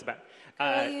tell what it's about.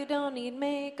 You don't need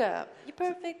makeup. You're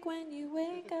perfect when you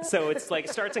wake up. So it's like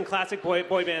starts in classic boy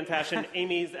band fashion.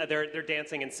 Amy's they're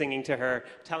dancing and singing to her,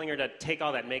 telling her to take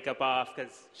all that makeup off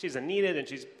because she doesn't need it and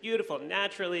she's beautiful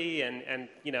naturally and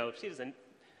you know she doesn't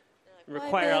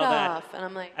require all that. And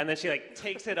I'm like, and then she like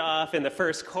takes it off in the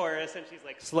first chorus and she's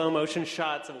like slow motion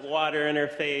shots of water in her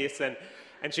face and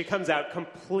she comes out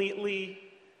completely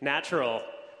natural.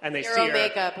 And they hero see her.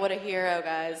 makeup, what a hero,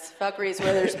 guys. Fuck Reese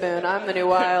Witherspoon, I'm the new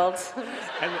Wild.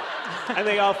 and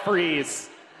they all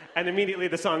freeze. And immediately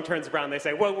the song turns around. They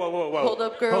say, whoa, whoa, whoa, whoa. Hold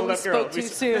up, girl, we spoke too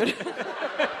soon.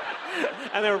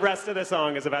 And the rest of the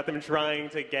song is about them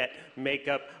trying to get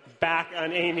makeup back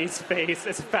on Amy's face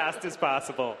as fast as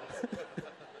possible.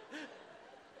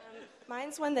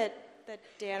 Mine's one that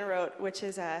Dan wrote, which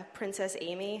is Princess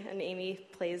Amy, and Amy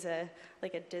plays a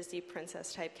Disney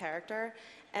princess type character.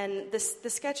 And the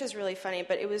sketch is really funny,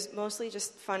 but it was mostly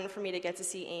just fun for me to get to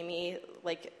see Amy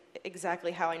like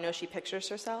exactly how I know she pictures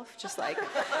herself, just like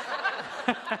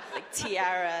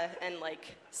tiara and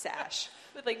like sash.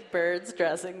 With like birds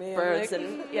dressing me. Birds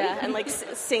and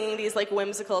singing these like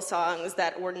whimsical songs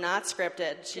that were not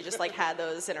scripted. She just like had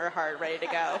those in her heart ready to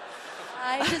go.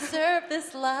 I deserve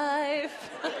this life.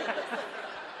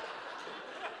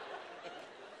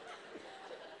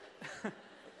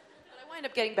 End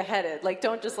up getting beheaded. Like,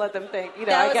 don't just let them think. You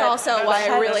know, that was also why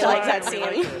I really like that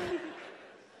scene.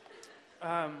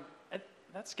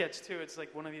 That sketch too. It's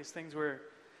like one of these things where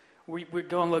we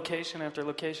go on location after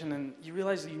location, and you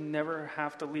realize you never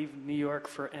have to leave New York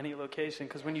for any location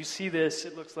because when you see this,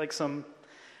 it looks like some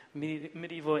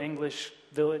medieval English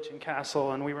village and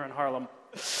castle, and we were in Harlem.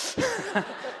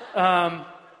 I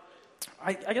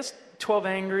guess 12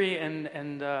 Angry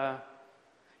and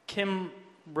Kim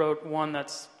wrote one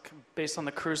that's based on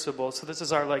the Crucible. So this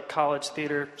is our like college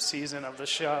theater season of the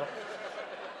show.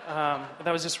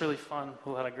 That was just really fun. A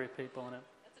lot of great people in it.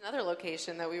 That's another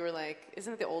location that we were like,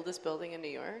 isn't it the oldest building in New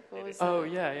York? What was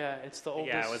yeah. It's the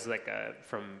oldest. Yeah, it was like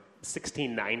from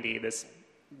 1690, this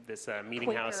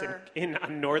meeting house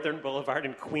on Northern Boulevard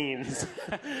in Queens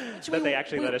that they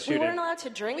actually let us shoot in. We weren't allowed to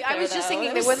drink I was just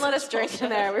thinking they wouldn't let us drink in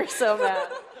there. We were so mad.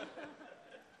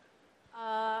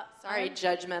 Sorry,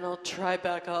 judgmental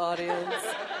Tribeca audience.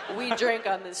 We drink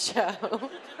on this show.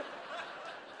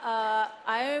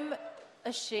 I'm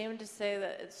ashamed to say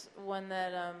that it's one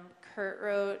that Kurt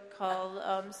wrote called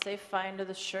 "Say Fine to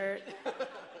the Shirt,"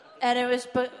 and it was.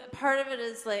 But part of it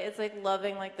is like it's like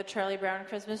loving like the Charlie Brown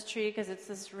Christmas tree because it's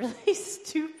this really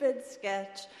stupid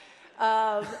sketch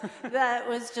that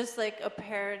was just like a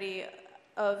parody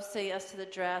of Say Yes to the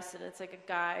Dress, and it's like a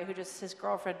guy who just his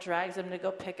girlfriend drags him to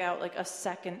go pick out like a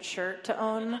second shirt to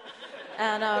own,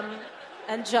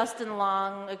 and Justin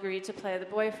Long agreed to play the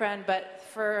boyfriend, but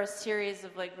for a series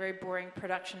of like very boring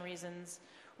production reasons,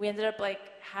 we ended up like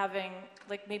having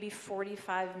like maybe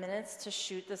 45 minutes to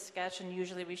shoot the sketch, and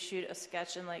usually we shoot a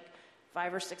sketch in like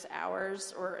 5 or 6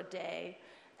 hours or a day,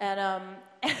 and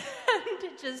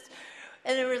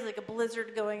there was like a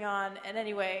blizzard going on, and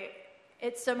anyway.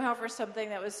 It somehow, for something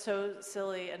that was so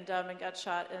silly and dumb and got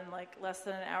shot in like less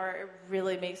than an hour, it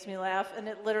really makes me laugh. And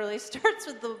it literally starts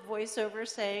with the voiceover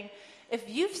saying, if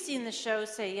you've seen the show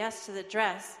Say Yes to the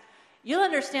Dress, you'll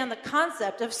understand the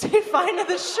concept of Say Fine to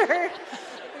the Shirt.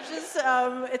 Which is,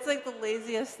 it's like the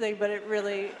laziest thing, but it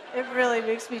really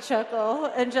makes me chuckle.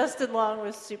 And Justin Long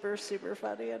was super, super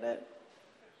funny in it.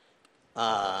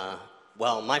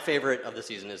 Well, my favorite of the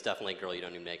season is definitely Girl, You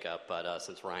Don't Need Makeup, but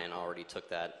since Ryan already took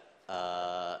that,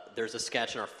 there's a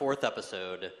sketch in our 4th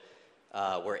episode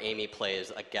where Amy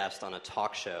plays a guest on a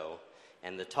talk show.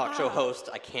 And the talk show host,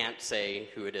 I can't say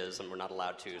who it is, and we're not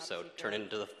allowed to, so tune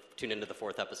into the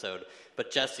 4th episode.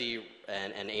 But Jesse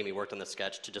and Amy worked on the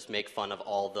sketch to just make fun of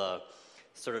all the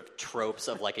sort of tropes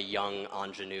of like a young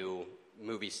ingenue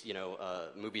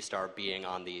movie star being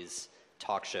on these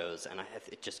talk shows, and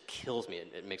it just kills me.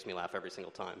 It makes me laugh every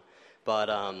single time. But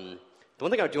the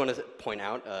one thing I do want to point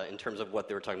out in terms of what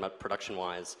they were talking about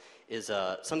production-wise is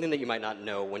something that you might not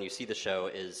know when you see the show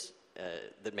is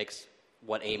that makes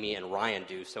what Amy and Ryan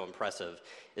do so impressive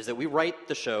is that we write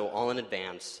the show all in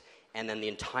advance, and then the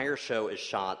entire show is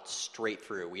shot straight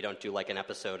through. We don't do like an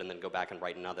episode and then go back and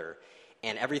write another.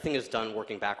 And everything is done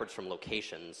working backwards from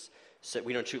locations. So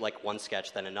we don't shoot like one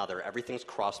sketch, then another. Everything's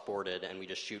cross-boarded, and we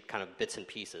just shoot kind of bits and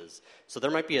pieces. So there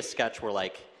might be a sketch where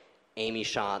like Amy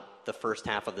shot the first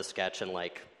half of the sketch in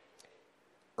like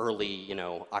early,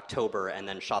 October, and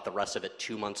then shot the rest of it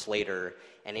 2 months later.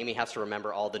 And Amy has to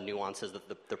remember all the nuances of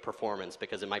the performance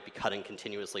because it might be cutting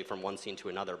continuously from one scene to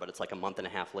another, but it's like a month and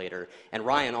a half later. And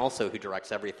Ryan also, who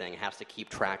directs everything, has to keep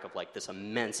track of like this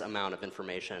immense amount of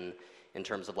information in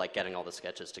terms of like getting all the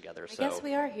sketches together. I guess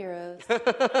we are heroes.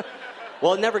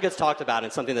 Well, it never gets talked about.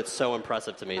 It's something that's so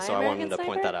impressive to me, so I wanted to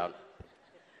point that out.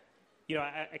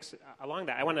 Along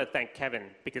that, I want to thank Kevin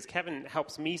because Kevin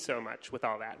helps me so much with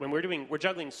all that. When we're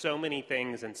juggling so many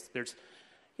things, and there's,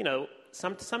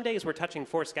 some days we're touching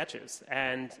 4 sketches,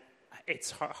 and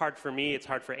it's hard for me, it's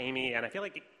hard for Amy, and I feel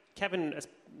like Kevin,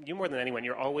 you more than anyone,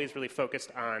 you're always really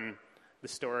focused on the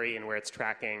story and where it's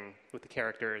tracking with the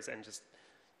characters, and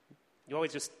you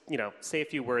always just say a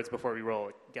few words before we roll.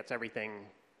 It gets everything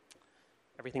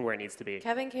where it needs to be.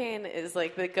 Kevin Kane is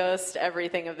like the ghost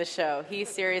everything of the show. He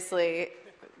seriously,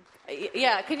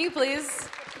 yeah, can you please?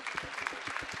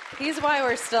 He's why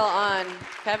we're still on.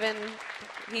 Kevin,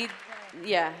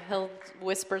 he'll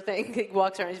whisper things. He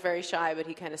walks around, he's very shy, but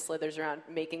he kind of slithers around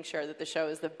making sure that the show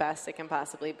is the best it can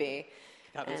possibly be.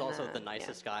 Kevin's also the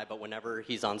nicest guy, but whenever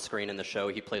he's on screen in the show,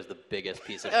 he plays the biggest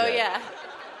piece of shit. Oh, yeah.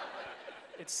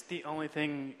 It's the only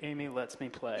thing Amy lets me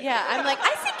play. Yeah, I'm like,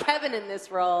 I see Kevin in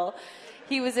this role.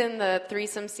 He was in the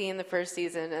threesome scene the first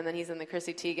season, and then he's in the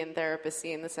Chrissy Teigen therapist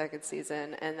scene the second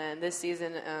season, and then this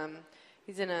season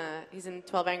he's in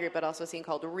 12 Angry, but also a scene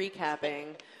called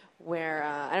Recapping, where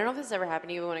I don't know if this has ever happened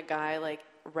to you when a guy like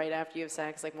right after you have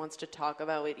sex like wants to talk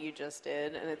about what you just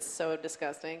did, and it's so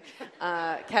disgusting.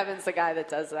 Kevin's the guy that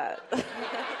does that.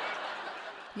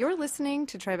 You're listening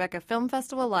to Tribeca Film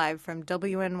Festival Live from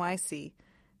WNYC.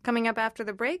 Coming up after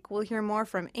the break, we'll hear more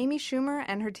from Amy Schumer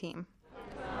and her team.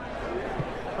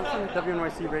 I'm from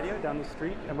WNYC Radio down the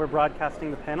street, and we're broadcasting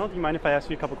the panel. Do you mind if I ask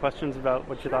you a couple questions about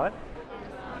what you thought?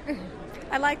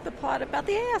 I like the part about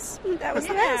the ass. That was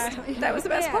the best. That was the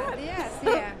best part. Yes,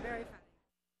 yeah, very funny.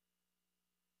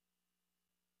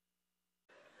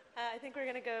 I think we're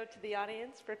going to go to the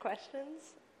audience for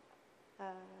questions.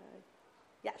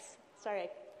 Yes, sorry.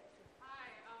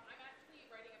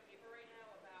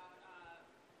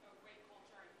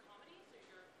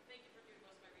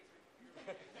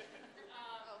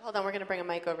 Hold on, we're going to bring a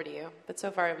mic over to you. But so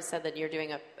far it was said that you're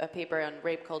doing a paper on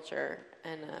rape culture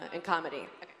and comedy.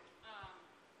 Okay.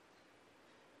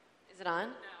 Is it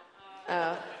on?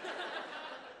 No.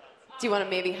 Do you want to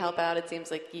maybe help out? It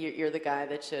seems like you're the guy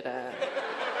that should kind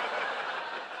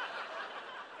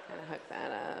of hook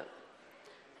that up.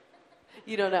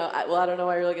 You don't know. I don't know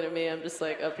why you're looking at me. I'm just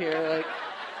like up here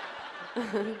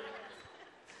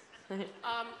like...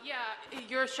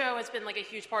 Your show has been like a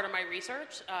huge part of my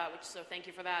research, so thank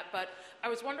you for that. But I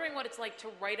was wondering what it's like to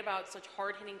write about such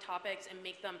hard-hitting topics and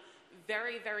make them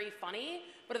very, very funny,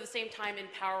 but at the same time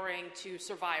empowering to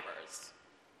survivors.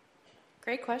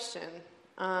 Great question.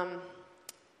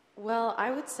 Well,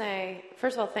 I would say,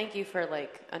 first of all, thank you for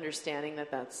like understanding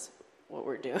that that's what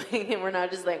we're doing, and we're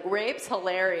not just like rape's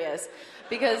hilarious,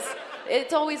 because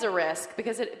it's always a risk.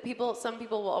 Because some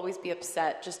people will always be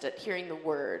upset just at hearing the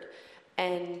word,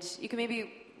 and you can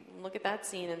maybe look at that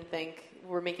scene and think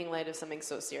we're making light of something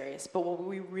so serious, but what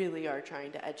we really are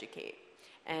trying to educate,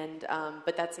 and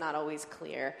but that's not always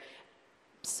clear.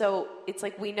 So it's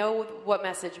like we know what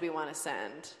message we want to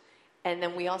send, and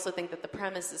then we also think that the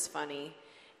premise is funny.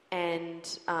 And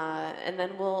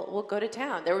then we'll go to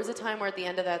town. There was a time where at the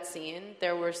end of that scene,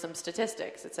 there were some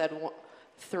statistics. It said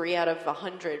 3 out of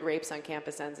 100 rapes on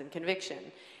campus ends in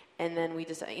conviction. And then we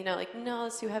decided, no,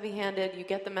 it's too heavy-handed. You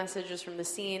get the messages from the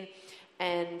scene.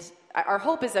 And our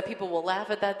hope is that people will laugh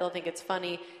at that, they'll think it's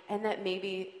funny, and that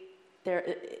maybe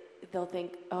they'll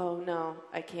think, oh no,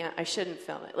 I shouldn't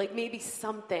film it. Like maybe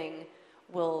something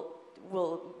will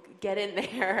get in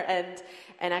there and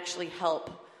actually help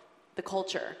the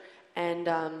culture. And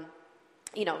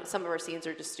some of our scenes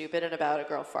are just stupid and about a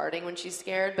girl farting when she's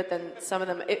scared, but then some of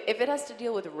them, if it has to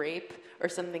deal with rape or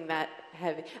something that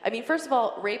heavy. I mean, first of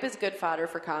all, rape is good fodder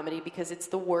for comedy because it's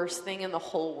the worst thing in the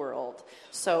whole world.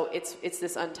 So it's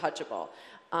this untouchable.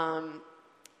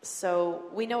 So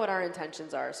we know what our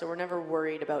intentions are, so we're never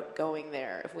worried about going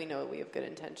there if we know we have good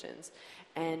intentions.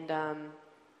 And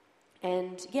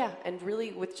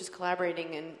really with just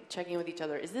collaborating and checking with each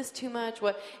other. Is this too much?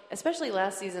 Especially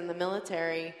last season, the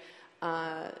military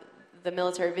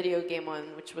video game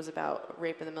one, which was about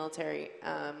rape in the military,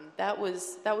 that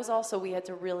was also, we had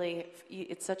to really,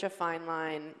 it's such a fine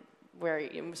line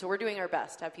so we're doing our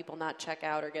best to have people not check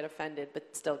out or get offended,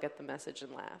 but still get the message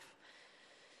and laugh.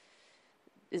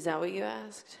 Is that what you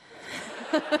asked?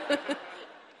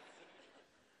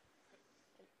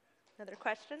 Another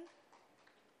question?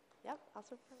 Yep,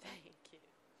 also. Thank you.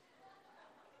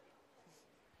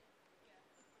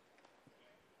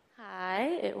 Hi,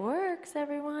 it works,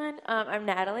 everyone. I'm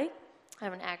Natalie.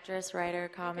 I'm an actress, writer,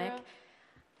 comic.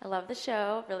 I love the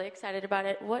show, really excited about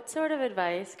it. What sort of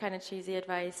advice, kind of cheesy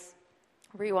advice,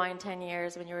 rewind 10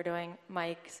 years when you were doing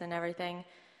mics and everything,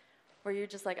 were you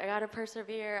just like, I gotta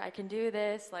persevere, I can do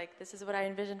this, like this is what I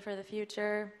envision for the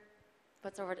future?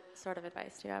 What sort of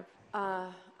advice do you have?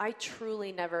 I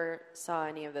truly never saw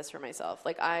any of this for myself.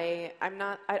 Like I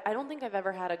don't think I've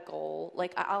ever had a goal.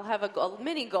 Like I'll have a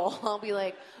mini goal. I'll be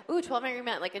like, ooh, 12 Angry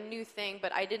Men, like a new thing,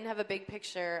 but I didn't have a big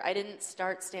picture. I didn't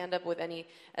start stand-up with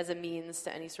as a means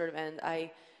to any sort of end.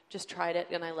 I just tried it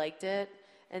and I liked it.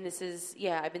 And this is,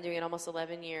 I've been doing it almost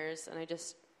 11 years and I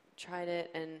just tried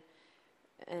it and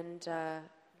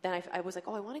then I was like,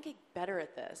 oh, I want to get better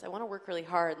at this. I want to work really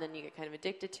hard, and then you get kind of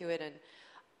addicted to it. And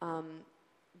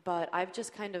but I've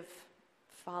just kind of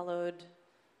followed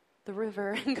the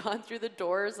river and gone through the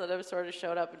doors that have sort of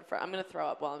showed up in front. I'm going to throw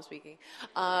up while I'm speaking.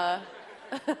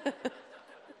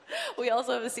 We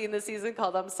also have a scene this season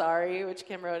called "I'm Sorry," which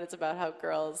Kim wrote. It's about how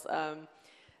girls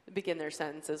begin their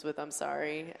sentences with "I'm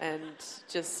sorry," and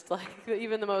just like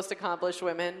even the most accomplished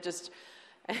women just.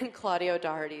 And Claudia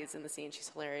O'Doherty's in the scene. She's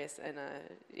hilarious, and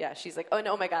she's like, "Oh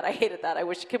no, my God, I hated that. I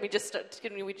wish can we just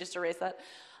erase that?"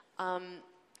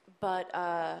 But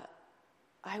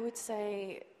I would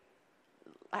say,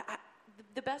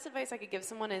 the best advice I could give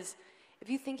someone is, if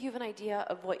you think you have an idea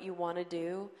of what you want to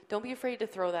do, don't be afraid to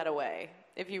throw that away.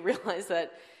 If you realize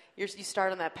that you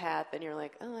start on that path and you're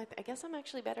like, oh, I guess I'm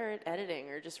actually better at editing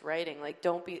or just writing. Like,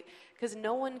 don't be, because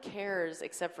no one cares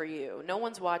except for you. No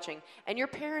one's watching. And your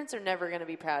parents are never going to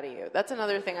be proud of you. That's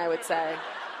another thing I would say.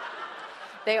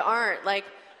 They aren't. Like,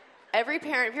 every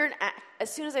parent,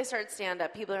 as soon as I started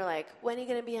stand-up, people are like, when are you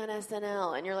going to be on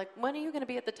SNL? And you're like, when are you going to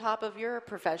be at the top of your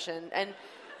profession? And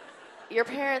your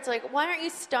parents are like, why aren't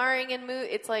you starring in movies?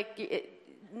 It's like,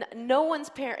 no one's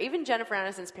parent, even Jennifer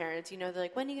Aniston's parents, they're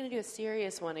like, when are you going to do a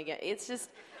serious one again? It's just,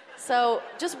 so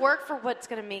just work for what's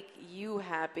going to make you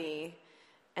happy.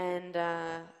 And,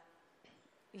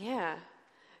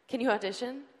 Can you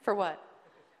audition? For what?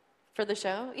 For the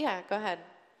show? Yeah, go ahead.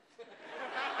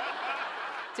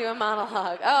 Do a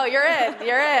monologue. Oh, you're in.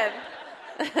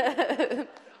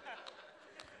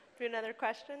 Do another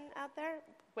question out there?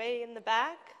 Way in the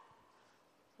back.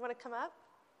 You want to come up?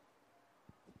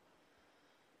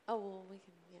 Oh, well, we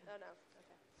can, Oh, no.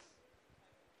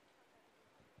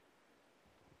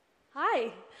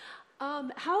 Okay.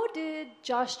 Hi. How did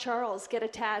Josh Charles get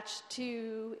attached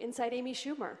to Inside Amy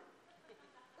Schumer?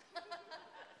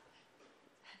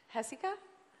 Jessica?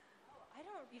 I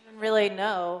don't even really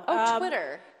know. Oh,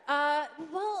 Twitter.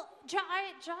 Well,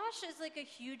 Josh is like a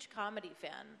huge comedy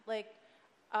fan. Like,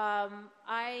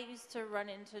 I used to run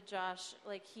into Josh.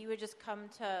 Like, he would just come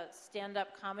to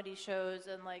stand-up comedy shows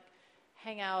and like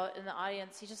hang out in the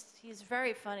audience. He's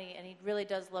very funny, and he really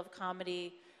does love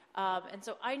comedy. And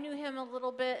so I knew him a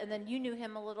little bit, and then you knew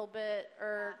him a little bit,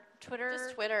 or Twitter.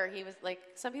 Just Twitter. He was like,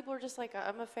 some people were just like,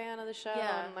 I'm a fan of the show,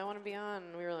 and I want to be on.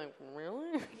 And we were like,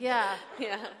 really? Yeah.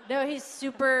 Yeah. No, he was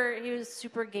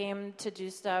super game to do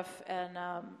stuff, and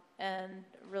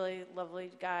really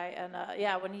lovely guy. And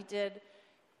when he did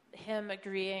him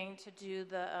agreeing to do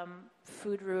the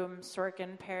Food Room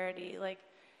Sorkin parody, like,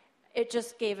 it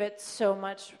just gave it so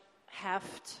much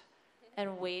heft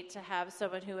and weight to have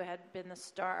someone who had been the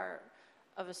star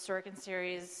of a Sorkin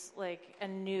series, like,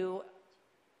 and knew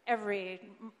every,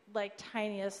 like,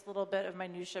 tiniest little bit of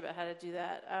minutia about how to do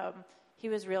that. he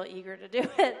was real eager to do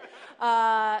it.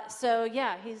 So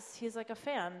yeah, he's like a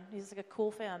fan. He's like a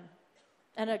cool fan,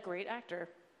 and a great actor.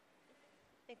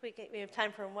 I think we have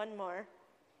time for one more.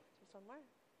 Just one more.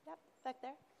 Yep, back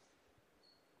there.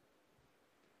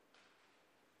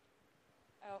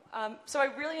 So I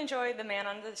really enjoyed the Man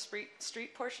on the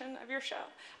Street portion of your show.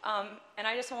 And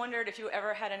I just wondered if you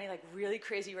ever had any like really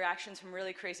crazy reactions from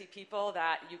really crazy people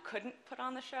that you couldn't put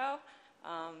on the show.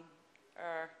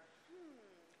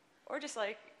 Or just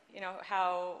like,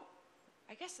 how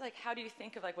do you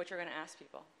think of like what you're going to ask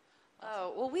people?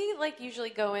 Oh, well, we like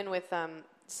usually go in with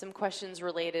some questions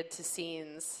related to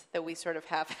scenes that we sort of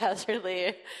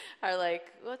haphazardly are like,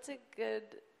 what's a good...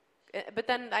 But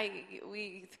then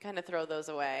we kind of throw those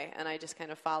away, and I just kind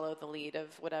of follow the lead of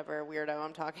whatever weirdo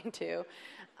I'm talking to.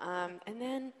 And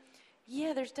then,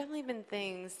 yeah, there's definitely been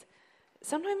things.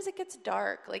 Sometimes it gets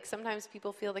dark. Like sometimes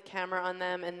people feel the camera on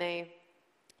them, and they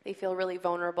feel really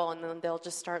vulnerable, and then they'll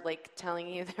just start like telling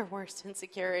you their worst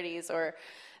insecurities or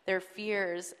their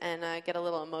fears, and get a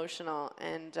little emotional.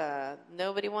 And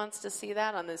nobody wants to see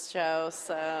that on this show,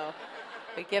 so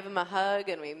we give them a hug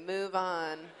and we move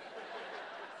on.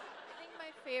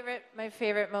 My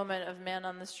favorite moment of Man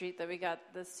on the Street that we got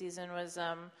this season was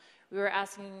we were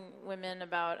asking women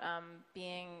about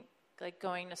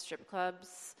going to strip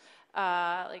clubs,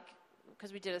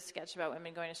 because we did a sketch about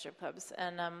women going to strip clubs,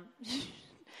 and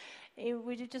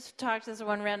we just talked to this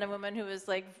one random woman who was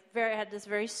like had this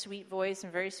very sweet voice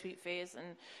and very sweet face,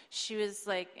 and she was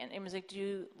like, and it was like, do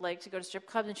you like to go to strip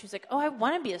clubs? And she was like, oh, I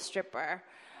want to be a stripper,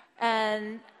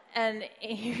 and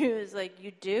he was like,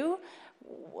 you do?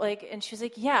 And she was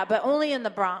like, yeah, but only in the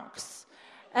Bronx.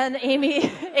 And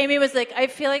Amy was like, I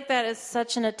feel like that is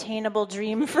such an attainable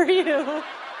dream for you.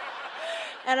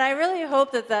 And I really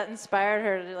hope that inspired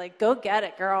her to like, go get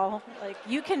it, girl. Like,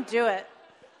 you can do it.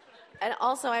 And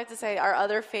also, I have to say, our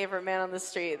other favorite Man on the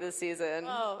Street this season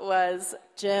was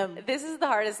Jim. This is the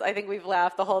hardest. I think we've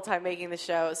laughed the whole time making the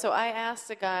show. So I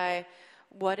asked a guy,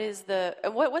 what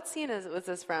scene was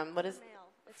this from? What is...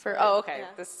 okay. Yeah.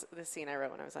 This scene I wrote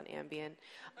when I was on Ambien.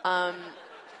 I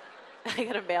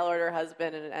got a mail order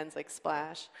husband, and it ends like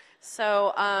splash.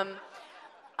 So I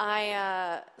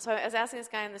was asking this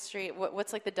guy in the street,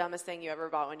 what's like the dumbest thing you ever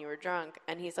bought when you were drunk?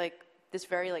 And he's like this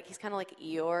very like, he's kind of like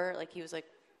Eeyore. Like he was like,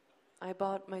 I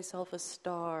bought myself a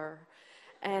star,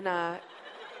 and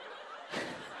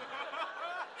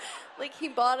like he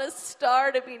bought a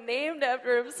star to be named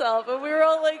after himself, and we were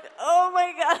all like, oh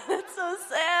my God, that's so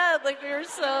sad. Like we were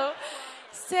so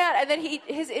sad. And then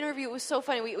his interview was so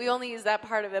funny. We only used that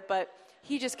part of it, but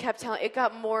he just kept telling, it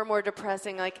got more and more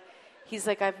depressing. Like he's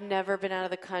like, I've never been out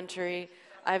of the country.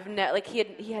 He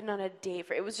hadn't on a date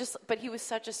for it. Was just, but he was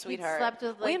such a sweetheart. He slept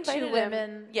with like 2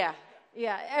 women.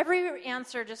 Yeah, every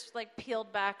answer just like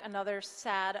peeled back another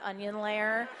sad onion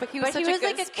layer. But he was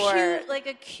like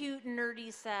a cute,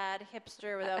 nerdy, sad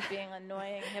hipster without being an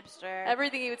annoying hipster.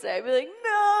 Everything he would say, I'd be like,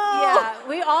 no. Yeah,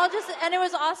 we all and it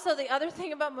was also the other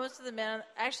thing about most of the men,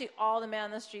 actually all the Man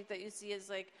on the Street that you see is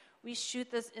like, we shoot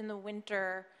this in the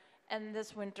winter, and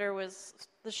this winter was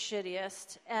the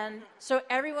shittiest. And so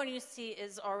everyone you see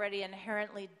is already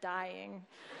inherently dying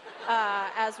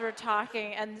as we're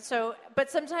talking. And so, but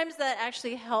sometimes that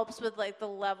actually helps with like the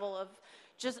level of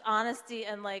just honesty,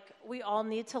 and like we all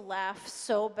need to laugh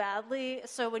so badly.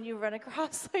 So when you run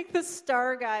across like the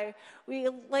star guy, we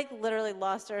like literally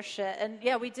lost our shit. And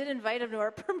yeah, we did invite him to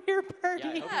our premiere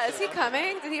party. Yeah, is he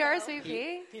coming? Did he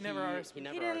RSVP? He never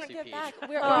RSVP'd. He didn't get back.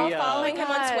 We're all following him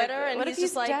on Twitter, and he's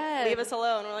just like, dead? Leave us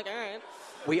alone. We're like, all right.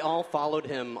 We all followed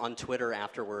him on Twitter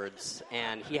afterwards,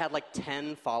 and he had like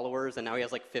 10 followers, and now he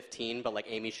has like 15, but like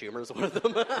Amy Schumer's one of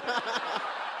them.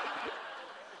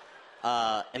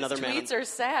 His tweets are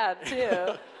sad,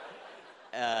 too.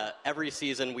 Every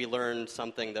season we learned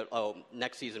something that,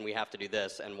 next season we have to do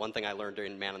this. And one thing I learned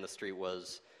during Man on the Street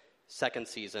was second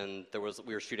season,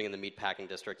 we were shooting in the meatpacking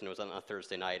district, and it was on a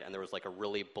Thursday night, and there was like a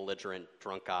really belligerent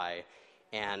drunk guy.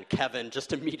 And Kevin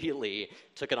just immediately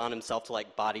took it on himself to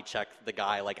like body check the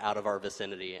guy like out of our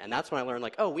vicinity. And that's when I learned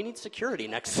like, we need security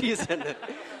next season.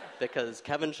 Because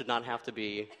Kevin should not have to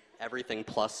be everything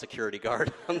plus security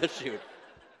guard on the shoot.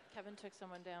 Kevin took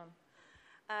someone down.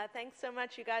 Thanks so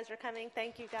much, you guys, for coming.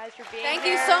 Thank you guys for being here. Thank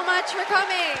you so much for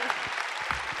coming.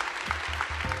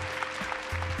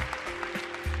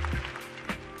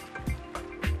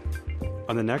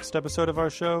 On the next episode of our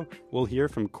show, we'll hear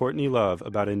from Courtney Love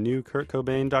about a new Kurt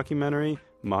Cobain documentary,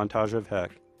 Montage of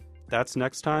Heck. That's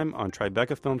next time on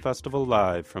Tribeca Film Festival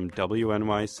Live from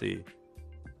WNYC.